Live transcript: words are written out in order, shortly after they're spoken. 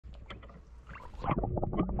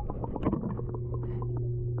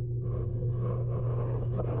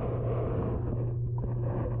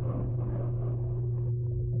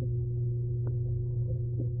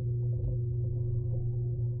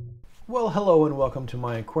Well, hello and welcome to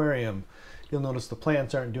my aquarium. You'll notice the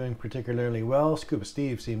plants aren't doing particularly well. Scuba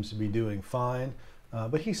Steve seems to be doing fine,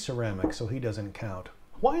 but he's ceramic, so he doesn't count.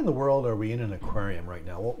 Why in the world are we in an aquarium right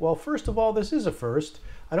now? Well, first of all, this is a first.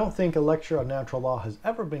 I don't think a lecture on natural law has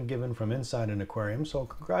ever been given from inside an aquarium, so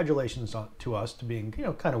congratulations to us to being,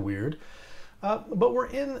 kind of weird. But we're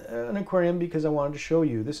in an aquarium because I wanted to show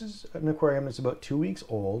you. This is an aquarium that's about 2 weeks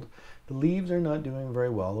old. The leaves are not doing very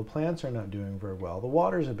well. The plants are not doing very well. The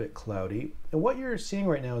water's a bit cloudy. And what you're seeing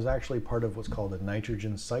right now is actually part of what's called a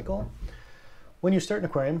nitrogen cycle. When you start an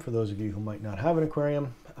aquarium, for those of you who might not have an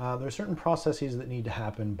aquarium, there are certain processes that need to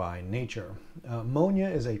happen by nature. Ammonia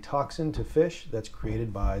is a toxin to fish that's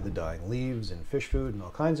created by the dying leaves and fish food and all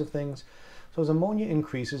kinds of things. So as ammonia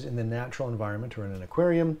increases in the natural environment or in an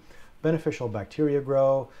aquarium, beneficial bacteria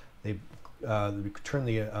grow. They turn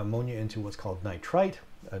the ammonia into what's called nitrite,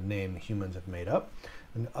 a name humans have made up.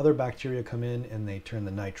 And other bacteria come in and they turn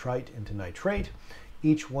the nitrite into nitrate.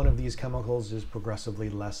 Each one of these chemicals is progressively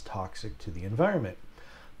less toxic to the environment.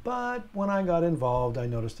 But when I got involved, I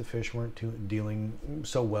noticed the fish weren't dealing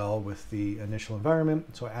so well with the initial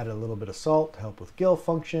environment. So I added a little bit of salt to help with gill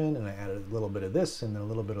function, and I added a little bit of this and then a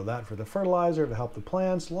little bit of that for the fertilizer to help the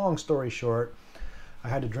plants. Long story short, I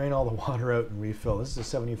had to drain all the water out and refill. This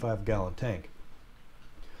is a 75-gallon tank.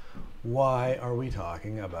 Why are we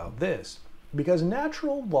talking about this? Because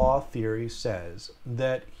natural law theory says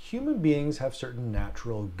that human beings have certain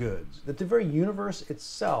natural goods, that the very universe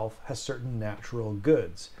itself has certain natural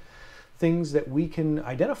goods. Things that we can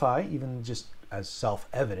identify, even just as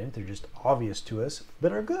self-evident, they're just obvious to us,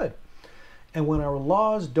 that are good. And when our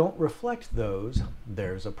laws don't reflect those,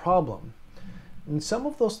 there's a problem. And some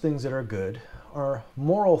of those things that are good are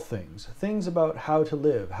moral things, things about how to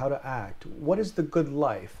live, how to act. What is the good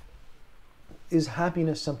life? Is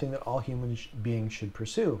happiness something that all human beings should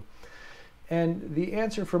pursue? And the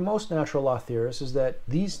answer for most natural law theorists is that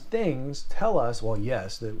these things tell us, well,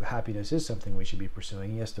 yes, that happiness is something we should be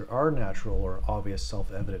pursuing. Yes, there are natural or obvious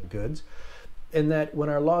self-evident goods. And that when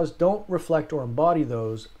our laws don't reflect or embody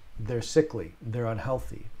those, they're sickly, they're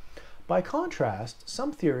unhealthy. By contrast,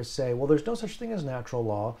 some theorists say, well, there's no such thing as natural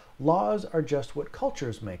law. Laws are just what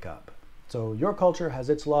cultures make up. So your culture has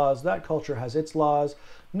its laws, that culture has its laws.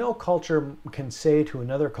 No culture can say to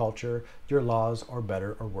another culture, your laws are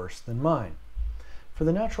better or worse than mine. For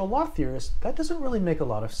the natural law theorists, that doesn't really make a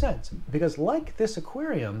lot of sense, because like this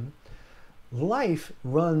aquarium, life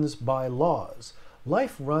runs by laws.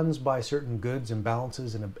 Life runs by certain goods and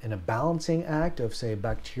balances in a balancing act of, say,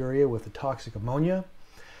 bacteria with the toxic ammonia.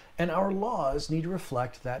 And our laws need to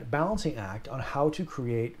reflect that balancing act on how to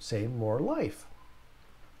create, say, more life.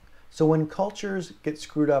 So when cultures get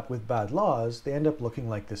screwed up with bad laws, they end up looking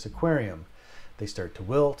like this aquarium. They start to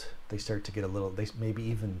wilt, they start to get they maybe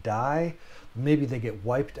even die, maybe they get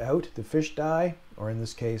wiped out, the fish die, or in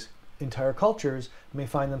this case, entire cultures may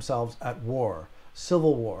find themselves at war,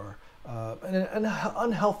 civil war, an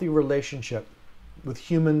unhealthy relationship with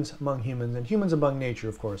humans, and humans among nature,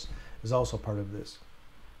 of course, is also part of this.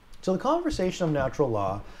 So the conversation of natural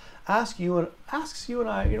law asks you and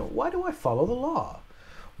I, why do I follow the law?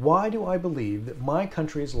 Why do I believe that my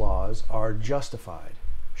country's laws are justified?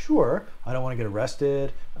 Sure, I don't want to get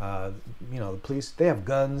arrested. The police, they have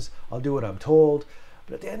guns. I'll do what I'm told.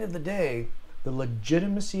 But at the end of the day, the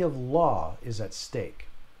legitimacy of law is at stake.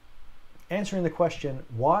 Answering the question,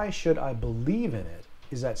 why should I believe in it,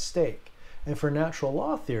 is at stake. And for natural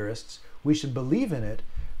law theorists, we should believe in it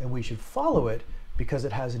and we should follow it because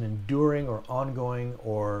it has an enduring or ongoing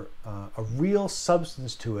or a real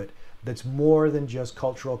substance to it that's more than just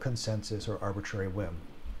cultural consensus or arbitrary whim.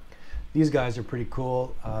 These guys are pretty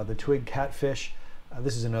cool. The twig catfish,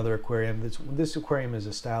 this is another aquarium. This aquarium is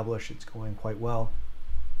established, it's going quite well.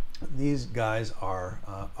 These guys are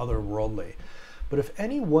otherworldly. But if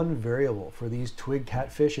any one variable for these twig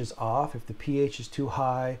catfish is off, if the pH is too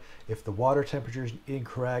high, if the water temperature is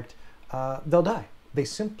incorrect, they'll die. They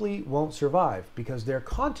simply won't survive because their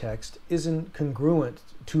context isn't congruent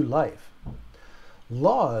to life.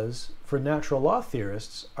 Laws for natural law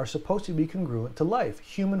theorists are supposed to be congruent to life,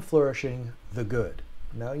 human flourishing, the good.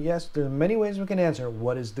 Now, yes, there are many ways we can answer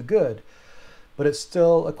what is the good, but it's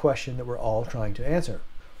still a question that we're all trying to answer.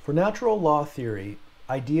 For natural law theory,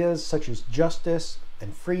 ideas such as justice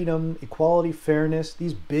and freedom, equality, fairness,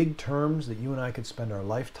 these big terms that you and I could spend our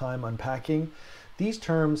lifetime unpacking, these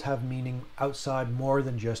terms have meaning outside more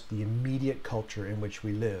than just the immediate culture in which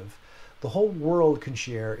we live. The whole world can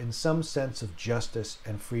share in some sense of justice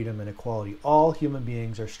and freedom and equality. All human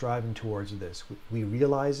beings are striving towards this. We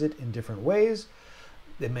realize it in different ways.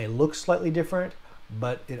 It may look slightly different,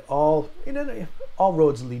 but all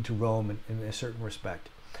roads lead to Rome in a certain respect.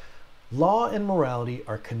 Law and morality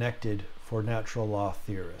are connected for natural law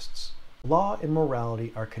theorists. Law and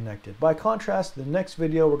morality are connected. By contrast, the next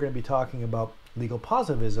video we're going to be talking about legal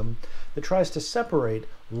positivism that tries to separate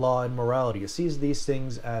law and morality. It sees these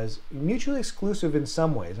things as mutually exclusive in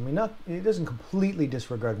some ways. I mean, it doesn't completely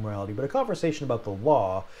disregard morality, but a conversation about the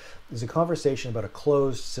law is a conversation about a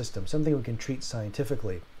closed system, something we can treat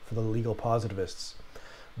scientifically for the legal positivists.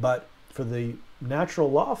 But for the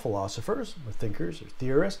natural law philosophers, or thinkers, or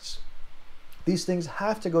theorists, these things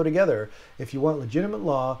have to go together. If you want legitimate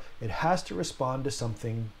law, it has to respond to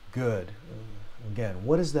something good. Again,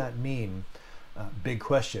 what does that mean? Big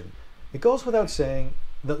question. It goes without saying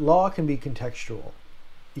that law can be contextual.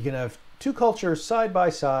 You can have two cultures side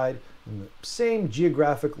by side in the same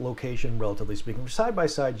geographic location, relatively speaking, side by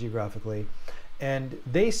side geographically, and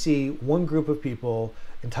they see one group of people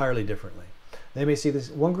entirely differently. They may see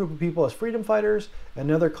this one group of people as freedom fighters,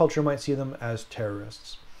 another culture might see them as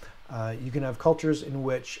terrorists. You can have cultures in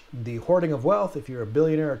which the hoarding of wealth, if you're a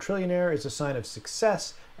billionaire or trillionaire, is a sign of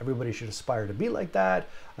success. Everybody should aspire to be like that.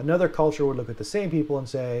 Another culture would look at the same people and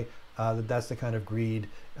say that that's the kind of greed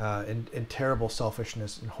and terrible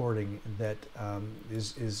selfishness and hoarding that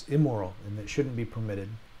is immoral and that shouldn't be permitted.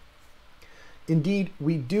 Indeed,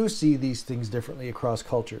 we do see these things differently across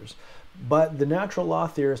cultures. But the natural law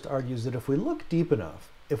theorist argues that if we look deep enough,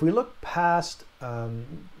 if we look past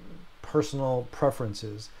personal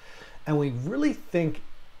preferences, and we really think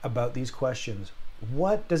about these questions,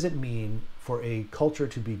 what does it mean for a culture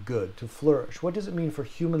to be good, to flourish? What does it mean for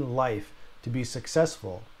human life to be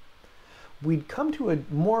successful? We'd come to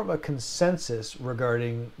more of a consensus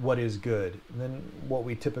regarding what is good than what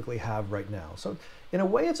we typically have right now. So in a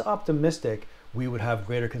way, it's optimistic. We would have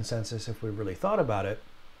greater consensus if we really thought about it.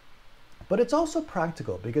 But it's also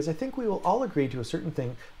practical, because I think we will all agree to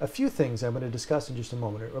a few things I'm going to discuss in just a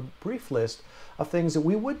moment, a brief list of things that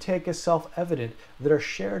we would take as self-evident that are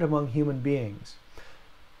shared among human beings.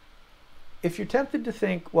 If you're tempted to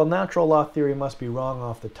think, well, natural law theory must be wrong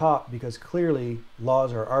off the top because clearly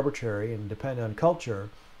laws are arbitrary and depend on culture,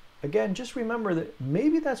 again, just remember that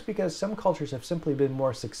maybe that's because some cultures have simply been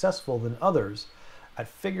more successful than others at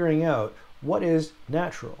figuring out what is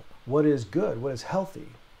natural, what is good, what is healthy.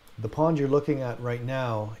 The pond you're looking at right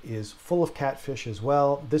now is full of catfish as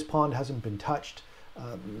well. This pond hasn't been touched.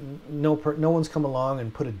 No one's come along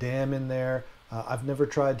and put a dam in there. I've never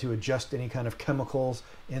tried to adjust any kind of chemicals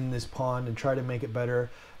in this pond and try to make it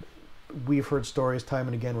better. We've heard stories time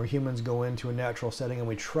and again where humans go into a natural setting and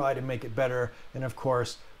we try to make it better. And of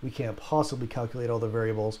course, we can't possibly calculate all the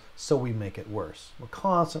variables, so we make it worse. We're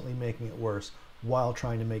constantly making it worse while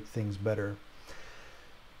trying to make things better.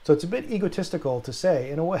 So it's a bit egotistical to say,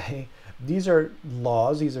 in a way, these are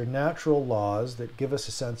laws, these are natural laws that give us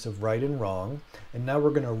a sense of right and wrong. And now we're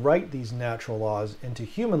going to write these natural laws, into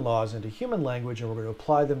human language, and we're going to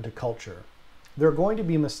apply them to culture. There are going to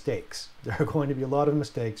be mistakes. There are going to be a lot of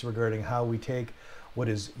mistakes regarding how we take what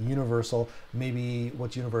is universal. Maybe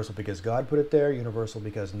what's universal because God put it there, universal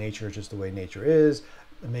because nature is just the way nature is.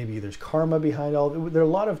 Maybe there's karma behind all. There are a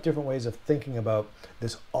lot of different ways of thinking about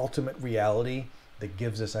this ultimate reality that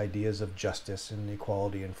gives us ideas of justice and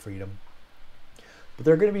equality and freedom. But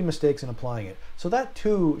there are going to be mistakes in applying it. So that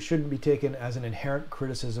too shouldn't be taken as an inherent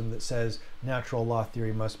criticism that says natural law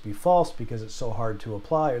theory must be false because it's so hard to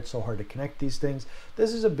apply, or it's so hard to connect these things.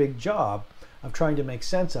 This is a big job of trying to make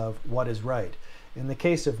sense of what is right. In the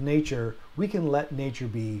case of nature, we can let nature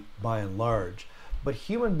be by and large, but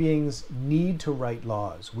human beings need to write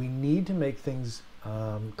laws. We need to make things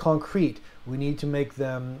concrete. We need to make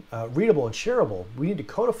them readable and shareable. We need to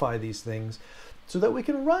codify these things so that we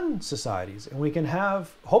can run societies and we can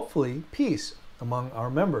have, hopefully, peace among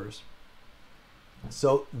our members.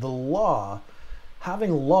 So the law,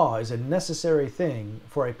 having law is a necessary thing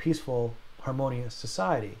for a peaceful, harmonious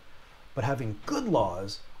society. But having good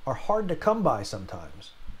laws are hard to come by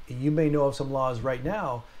sometimes. You may know of some laws right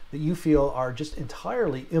now that you feel are just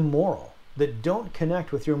entirely immoral, that don't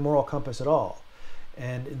connect with your moral compass at all.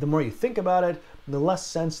 And the more you think about it, the less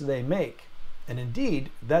sense they make. And indeed,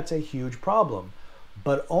 that's a huge problem.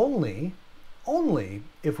 But only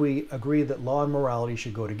if we agree that law and morality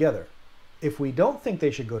should go together. If we don't think they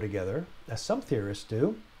should go together, as some theorists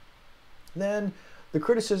do, then the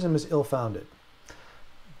criticism is ill-founded.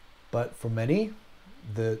 But for many,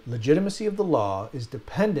 the legitimacy of the law is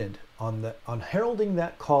dependent on heralding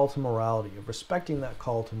that call to morality, of respecting that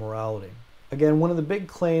call to morality. Again, one of the big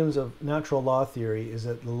claims of natural law theory is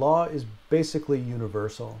that the law is basically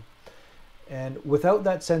universal. And without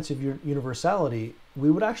that sense of universality,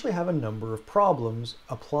 we would actually have a number of problems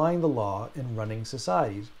applying the law in running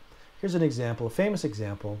societies. Here's an example, a famous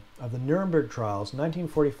example of the Nuremberg trials,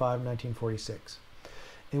 1945-1946,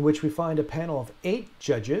 in which we find a panel of 8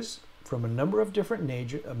 judges from a number of different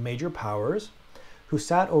major powers who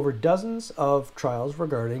sat over dozens of trials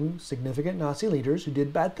regarding significant Nazi leaders who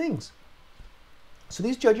did bad things. So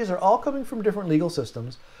these judges are all coming from different legal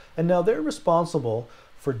systems, and now they're responsible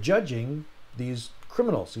for judging these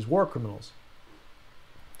criminals, these war criminals.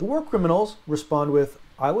 The war criminals respond with,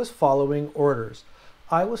 I was following orders.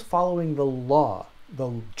 I was following the law.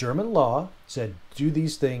 The German law said, do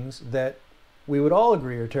these things that we would all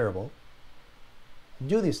agree are terrible.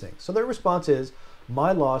 Do these things. So their response is,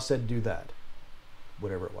 my law said do that,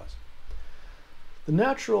 whatever it was. The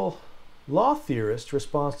natural law theorist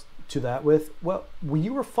responds to that with, well,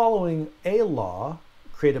 you were following a law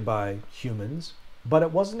created by humans, but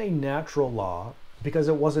it wasn't a natural law because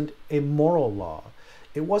it wasn't a moral law.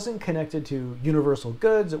 It wasn't connected to universal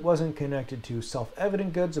goods. It wasn't connected to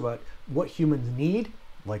self-evident goods about what humans need,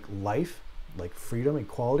 like life, like freedom,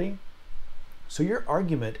 equality. So your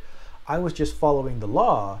argument, I was just following the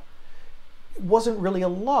law, it wasn't really a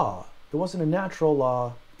law. It wasn't a natural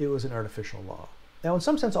law. It was an artificial law. Now, in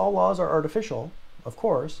some sense, all laws are artificial, of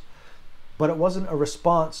course, but it wasn't a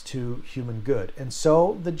response to human good. And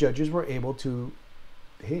so the judges were able to,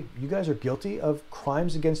 hey, you guys are guilty of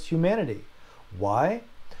crimes against humanity. Why?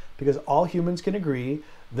 Because all humans can agree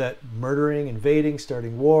that murdering, invading,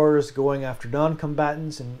 starting wars, going after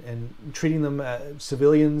non-combatants and treating them as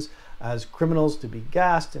civilians as criminals to be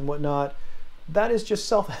gassed and whatnot, that is just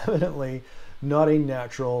self-evidently not a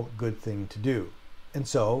natural good thing to do. And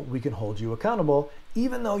so we can hold you accountable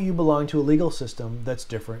even though you belong to a legal system that's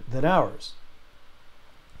different than ours.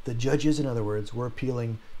 The judges, in other words, were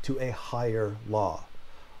appealing to a higher law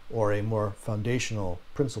or a more foundational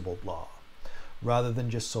principled law, rather than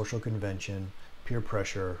just social convention, peer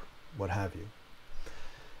pressure, what have you.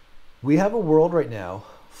 We have a world right now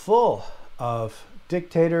full of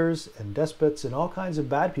dictators and despots and all kinds of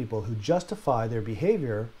bad people who justify their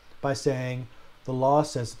behavior by saying the law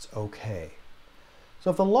says it's okay. So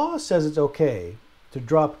if the law says it's okay to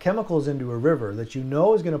drop chemicals into a river that you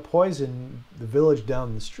know is going to poison the village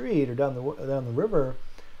down the street or down the river,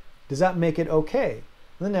 does that make it okay?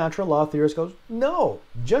 The natural law theorist goes, no,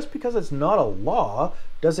 just because it's not a law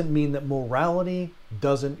doesn't mean that morality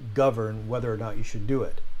doesn't govern whether or not you should do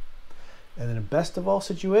it. And in the best of all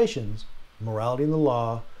situations, morality and the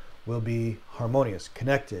law will be harmonious,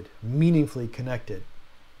 connected, meaningfully connected.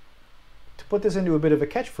 To put this into a bit of a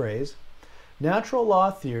catchphrase, natural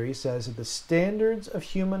law theory says that the standards of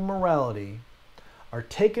human morality are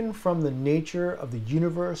taken from the nature of the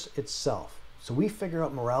universe itself. So we figure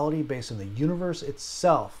out morality based on the universe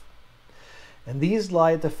itself. And these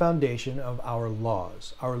lie at the foundation of our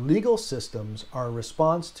laws. Our legal systems are a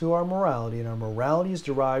response to our morality, and our morality is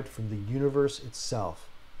derived from the universe itself.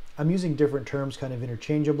 I'm using different terms kind of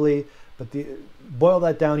interchangeably, but boil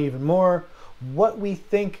that down even more. What we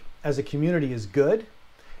think as a community is good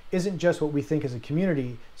isn't just what we think as a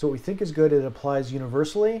community. So what we think is good, it applies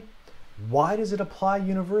universally. Why does it apply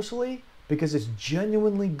universally? Because it's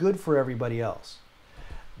genuinely good for everybody else.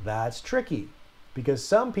 That's tricky, because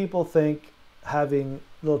some people think having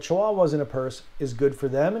little chihuahuas in a purse is good for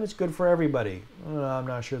them and it's good for everybody. I'm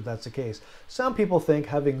not sure if that's the case. Some people think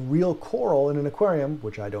having real coral in an aquarium,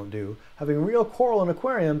 which I don't do, having real coral in an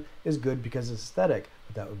aquarium is good because it's aesthetic,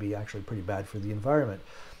 but that would be actually pretty bad for the environment.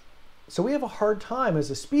 So we have a hard time as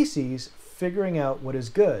a species figuring out what is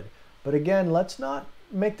good. But again, let's not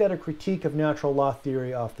make that a critique of natural law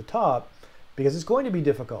theory off the top, because it's going to be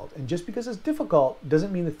difficult. And just because it's difficult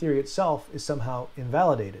doesn't mean the theory itself is somehow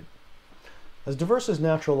invalidated. As diverse as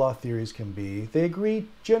natural law theories can be, they agree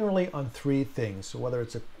generally on 3 things. So whether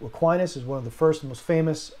it's Aquinas is one of the first and most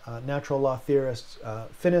famous natural law theorists,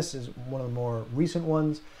 Finis is one of the more recent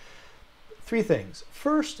ones. 3 things.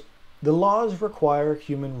 First, the laws require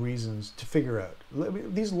human reasons to figure out.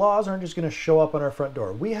 These laws aren't just going to show up on our front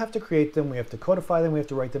door. We have to create them, we have to codify them, we have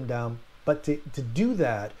to write them down. But to do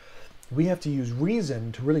that, we have to use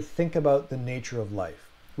reason to really think about the nature of life.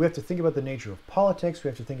 We have to think about the nature of politics. We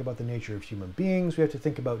have to think about the nature of human beings. We have to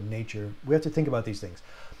think about nature. We have to think about these things.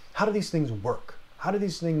 How do these things work? How do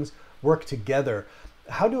these things work together?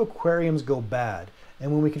 How do aquariums go bad?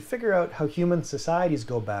 And when we can figure out how human societies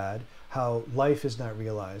go bad, how life is not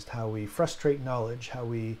realized, how we frustrate knowledge, how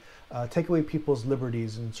we take away people's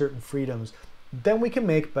liberties and certain freedoms, then we can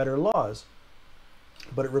make better laws.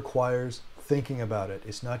 But it requires thinking about it.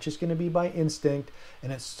 It's not just going to be by instinct,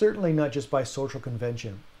 and it's certainly not just by social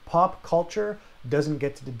convention. Pop culture doesn't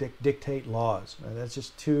get to dictate laws. That's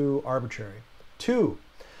just too arbitrary. 2,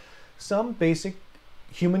 some basic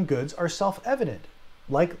human goods are self-evident.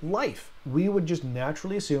 like life. We would just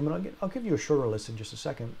naturally assume, and I'll give you a shorter list in just a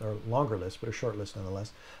second, or longer list, but a short list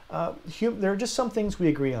nonetheless. There are just some things we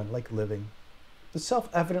agree on, like living. It's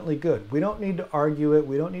self-evidently good. We don't need to argue it.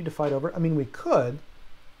 We don't need to fight over it. I mean, we could,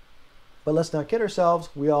 but let's not kid ourselves.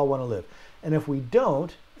 We all want to live. And if we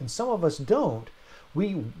don't, and some of us don't,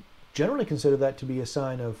 we generally consider that to be a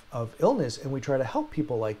sign of illness, and we try to help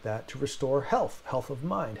people like that to restore health, health of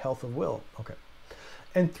mind, health of will. Okay.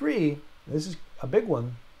 And 3, this is a big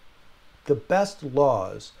one, the best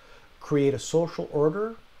laws create a social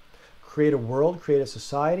order, create a world, create a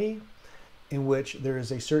society in which there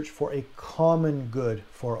is a search for a common good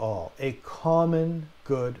for all, a common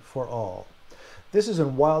good for all. This is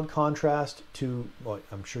in wild contrast to, well,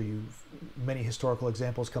 I'm sure many historical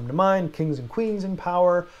examples come to mind, kings and queens in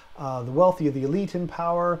power, the wealthy, the elite in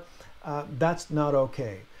power. That's not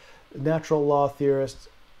okay. Natural law theorists,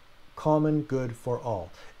 common good for all.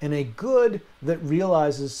 And a good that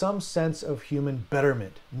realizes some sense of human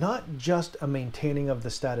betterment, not just a maintaining of the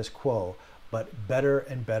status quo, but better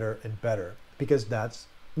and better and better, because that's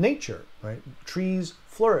nature, right? Trees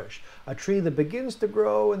flourish. A tree that begins to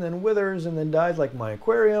grow and then withers and then dies, like my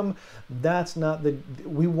aquarium, that's not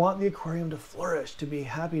we want the aquarium to flourish, to be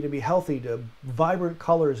happy, to be healthy, to vibrant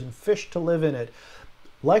colors and fish to live in it.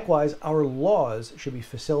 Likewise, our laws should be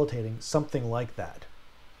facilitating something like that.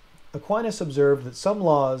 Aquinas observed that some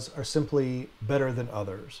laws are simply better than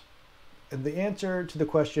others. And the answer to the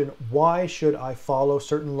question, why should I follow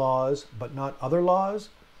certain laws but not other laws,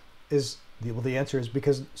 is, well, the answer is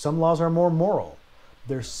because some laws are more moral.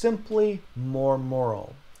 They're simply more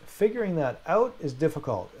moral. Figuring that out is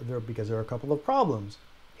difficult because there are a couple of problems.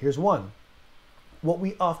 Here's one. What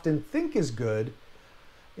we often think is good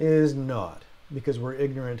is not, because we're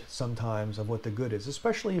ignorant sometimes of what the good is,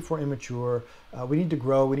 especially if we're immature. We need to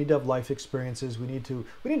grow, we need to have life experiences, we need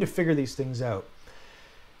to figure these things out.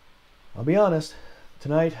 I'll be honest,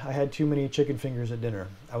 tonight I had too many chicken fingers at dinner.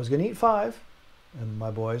 I was gonna eat 5, and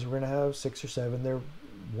my boys were gonna have 6 or 7.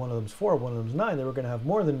 One of them's 4, one of them's 9. They were gonna have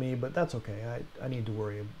more than me, but that's okay. I need to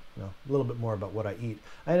worry a little bit more about what I eat.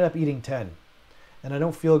 I ended up eating 10, and I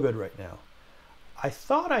don't feel good right now. I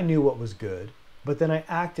thought I knew what was good, but then I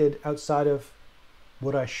acted outside of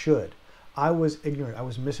what I should. I was ignorant. I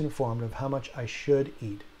was misinformed of how much I should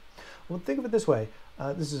eat. Well, think of it this way.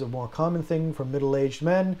 This is a more common thing for middle-aged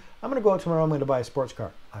men. I'm going to go out tomorrow, I'm going to buy a sports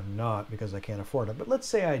car. I'm not, because I can't afford it. But let's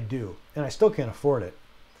say I do, and I still can't afford it.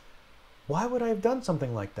 Why would I have done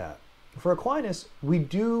something like that? For Aquinas, we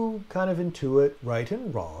do kind of intuit right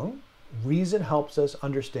and wrong. Reason helps us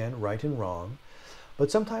understand right and wrong. But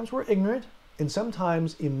sometimes we're ignorant, and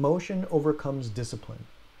sometimes emotion overcomes discipline.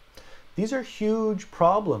 These are huge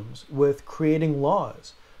problems with creating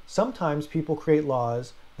laws. Sometimes people create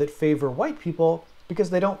laws that favor white people because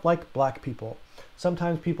they don't like black people.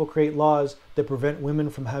 Sometimes people create laws that prevent women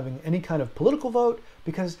from having any kind of political vote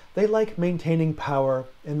because they like maintaining power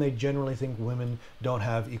and they generally think women don't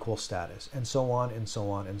have equal status, and so on and so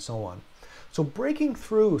on and so on. So breaking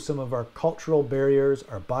through some of our cultural barriers,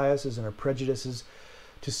 our biases and our prejudices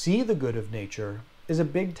to see the good of nature is a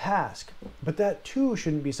big task, but that too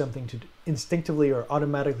shouldn't be something to instinctively or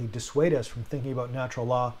automatically dissuade us from thinking about natural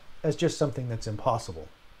law as just something that's impossible.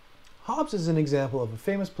 Hobbes is an example of a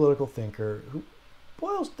famous political thinker who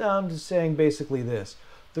boils down to saying basically this: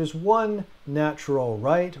 there's one natural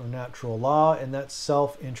right or natural law, and that's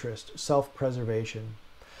self-interest, self-preservation.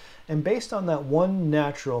 And based on that one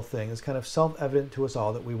natural thing, it's kind of self-evident to us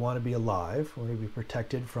all that we want to be alive, we want to be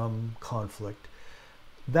protected from conflict.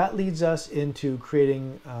 That leads us into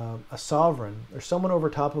creating a sovereign, or someone over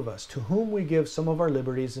top of us, to whom we give some of our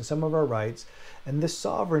liberties and some of our rights, and this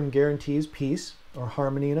sovereign guarantees peace or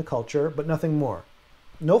harmony in a culture, but nothing more.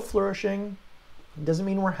 No flourishing. It doesn't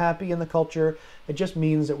mean we're happy in the culture. It just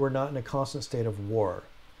means that we're not in a constant state of war.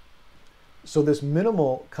 So this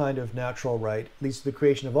minimal kind of natural right leads to the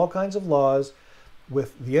creation of all kinds of laws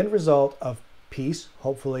with the end result of peace,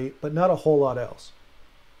 hopefully, but not a whole lot else.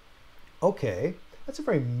 Okay. That's a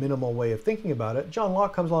very minimal way of thinking about it. John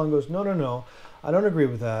Locke comes along and goes, no, no, no, I don't agree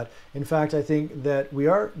with that. In fact, I think that we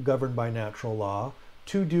are governed by natural law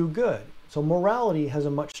to do good. So morality has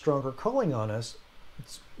a much stronger calling on us,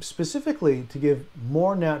 specifically to give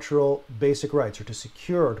more natural basic rights, or to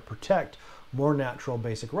secure or to protect more natural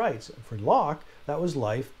basic rights. For Locke, that was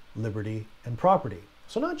life, liberty, and property.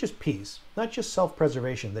 So not just peace, not just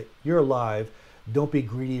self-preservation, that you're alive, don't be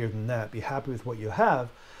greedier than that, be happy with what you have.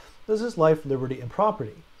 This is life, liberty, and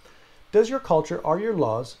property. Does your culture, are your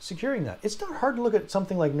laws securing that? It's not hard to look at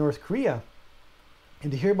something like North Korea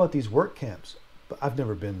and to hear about these work camps. But I've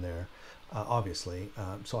never been there, obviously,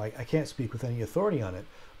 so I can't speak with any authority on it.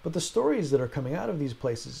 But the stories that are coming out of these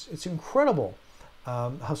places, it's incredible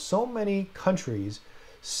how so many countries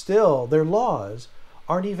still, their laws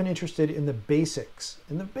aren't even interested in the basics.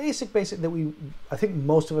 In the basic that I think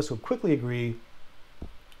most of us would quickly agree,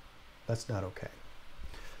 that's not okay.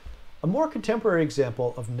 A more contemporary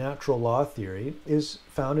example of natural law theory is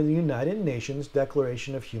found in the United Nations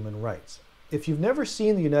Declaration of Human Rights. If you've never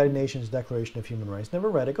seen the United Nations Declaration of Human Rights, never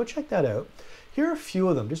read it, go check that out. Here are a few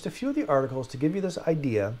of them, just a few of the articles to give you this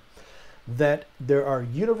idea that there are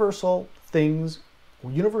universal things,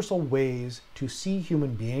 universal ways to see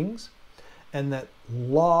human beings, and that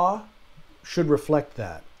law should reflect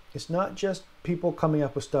that. It's not just people coming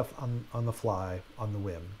up with stuff on the fly, on the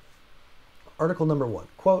whim. Article number 1,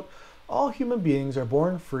 quote, all human beings are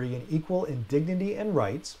born free and equal in dignity and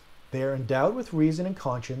rights. They are endowed with reason and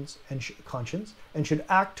conscience and should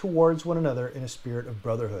act towards one another in a spirit of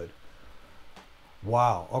brotherhood.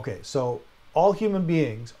 Wow. Okay, so all human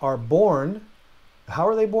beings are born. How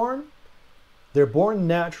are they born? They're born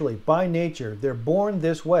naturally, by nature. They're born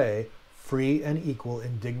this way, free and equal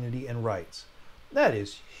in dignity and rights. That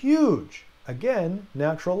is huge. Again,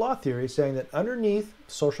 natural law theory saying that underneath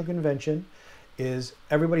social convention is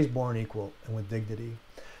everybody's born equal and with dignity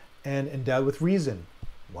and endowed with reason.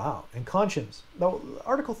 Wow. And conscience. Now,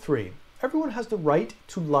 Article 3, everyone has the right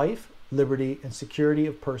to life, liberty, and security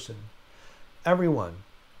of person. Everyone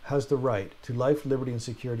has the right to life, liberty, and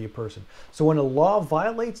security of person. So when a law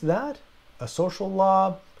violates that, a social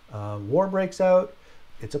law, war breaks out,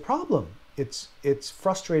 it's a problem. It's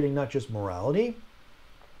frustrating, not just morality,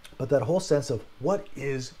 but that whole sense of what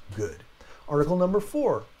is good. Article number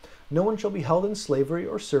 4, no one shall be held in slavery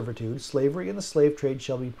or servitude. Slavery and the slave trade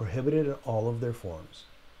shall be prohibited in all of their forms.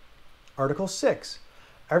 Article 6,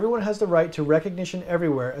 everyone has the right to recognition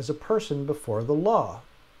everywhere as a person before the law.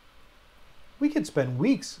 We could spend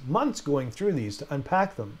weeks, months going through these to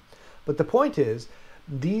unpack them. But the point is,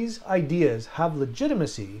 these ideas have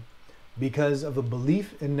legitimacy because of a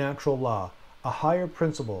belief in natural law, a higher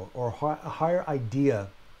principle or a higher idea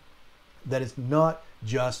that is not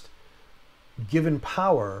just given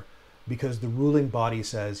power because the ruling body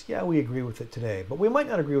says, yeah, we agree with it today, but we might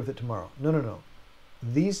not agree with it tomorrow. No, no, no.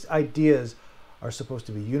 These ideas are supposed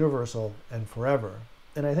to be universal and forever.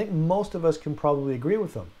 And I think most of us can probably agree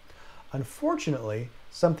with them. Unfortunately,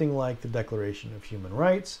 something like the Declaration of Human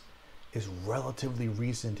Rights is relatively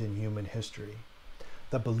recent in human history.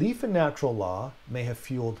 The belief in natural law may have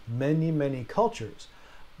fueled many, many cultures,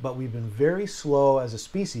 but we've been very slow as a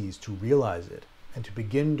species to realize it and to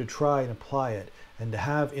begin to try and apply it and to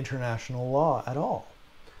have international law at all.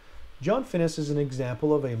 John Finnis is an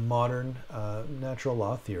example of a modern natural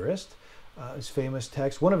law theorist. His famous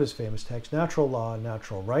text, one of his famous texts, Natural Law and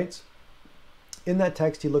Natural Rights. In that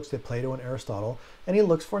text, he looks at Plato and Aristotle, and he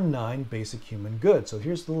looks for 9 basic human goods. So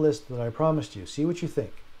here's the list that I promised you. See what you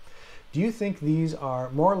think. Do you think these are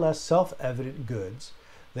more or less self-evident goods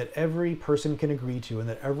that every person can agree to and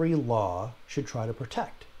that every law should try to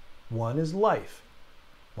protect? 1 is life.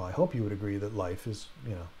 Well, I hope you would agree that life is,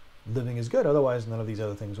 living is good. Otherwise, none of these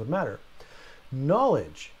other things would matter.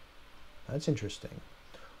 Knowledge. That's interesting.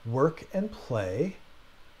 Work and play.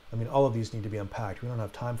 I mean, all of these need to be unpacked. We don't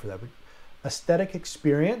have time for that. But aesthetic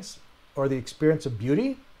experience, or the experience of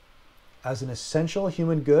beauty, as an essential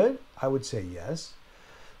human good, I would say yes.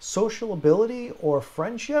 Social ability or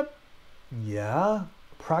friendship, yeah.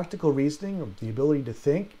 Practical reasoning, or the ability to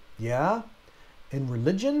think, yeah. In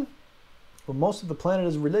religion, well, most of the planet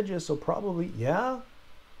is religious, so probably, yeah.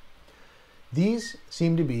 These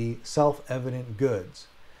seem to be self-evident goods.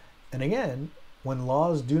 And again, when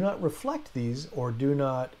laws do not reflect these or do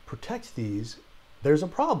not protect these, there's a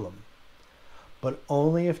problem. But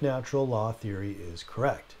only if natural law theory is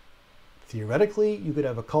correct. Theoretically, you could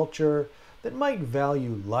have a culture that might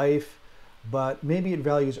value life, but maybe it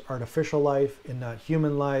values artificial life and not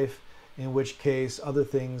human life, in which case other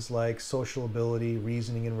things like social ability,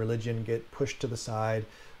 reasoning, and religion get pushed to the side.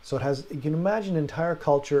 So you can imagine an entire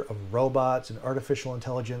culture of robots and artificial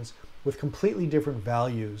intelligence with completely different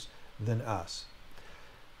values than us.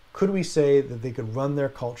 Could we say that they could run their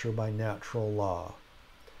culture by natural law?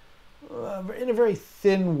 In a very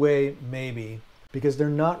thin way, maybe, because they're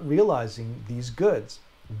not realizing these goods.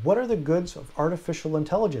 What are the goods of artificial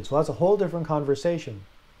intelligence? Well, that's a whole different conversation.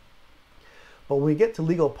 But when we get to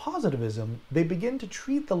legal positivism, they begin to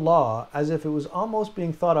treat the law as if it was almost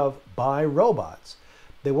being thought of by robots.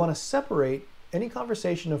 They want to separate any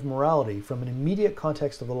conversation of morality from an immediate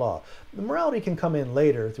context of the law. The morality can come in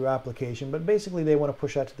later through application, but basically they want to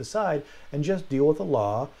push that to the side and just deal with the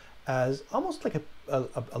law as almost like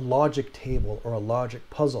a logic table or a logic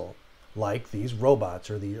puzzle. like these robots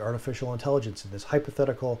or the artificial intelligence in this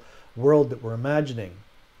hypothetical world that we're imagining.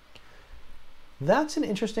 That's an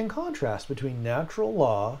interesting contrast between natural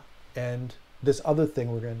law and this other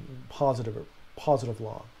thing we're going to positive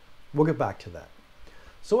law. We'll get back to that.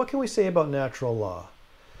 So what can we say about natural law?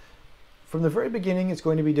 From the very beginning, it's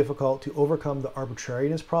going to be difficult to overcome the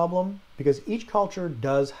arbitrariness problem because each culture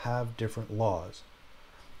does have different laws.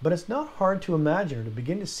 But it's not hard to imagine or to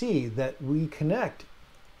begin to see that we connect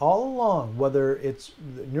all along, whether it's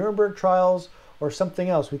the Nuremberg trials or something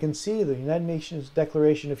else. We can see the United Nations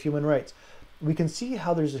Declaration of Human Rights. We can see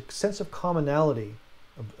how there's a sense of commonality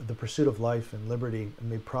of the pursuit of life and liberty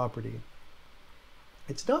and property.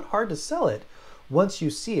 It's not hard to sell it once you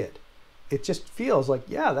see it. It just feels like,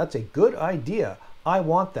 yeah, that's a good idea. I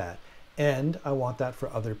want that. And I want that for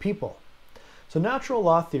other people. So natural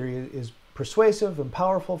law theory is persuasive and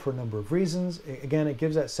powerful for a number of reasons. Again, it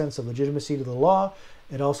gives that sense of legitimacy to the law.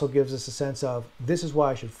 It also gives us a sense of, this is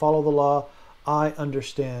why I should follow the law. I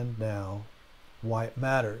understand now why it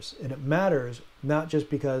matters. And it matters not just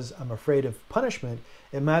because I'm afraid of punishment.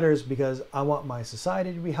 It matters because I want my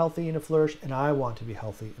society to be healthy and to flourish, and I want to be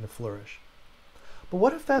healthy and to flourish. But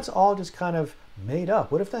what if that's all just kind of made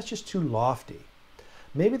up? What if that's just too lofty?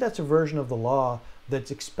 Maybe that's a version of the law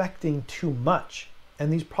that's expecting too much.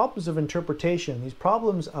 And these problems of interpretation, these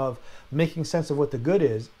problems of making sense of what the good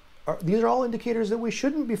is, these are all indicators that we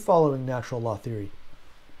shouldn't be following natural law theory.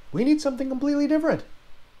 We need something completely different.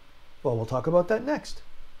 Well, we'll talk about that next.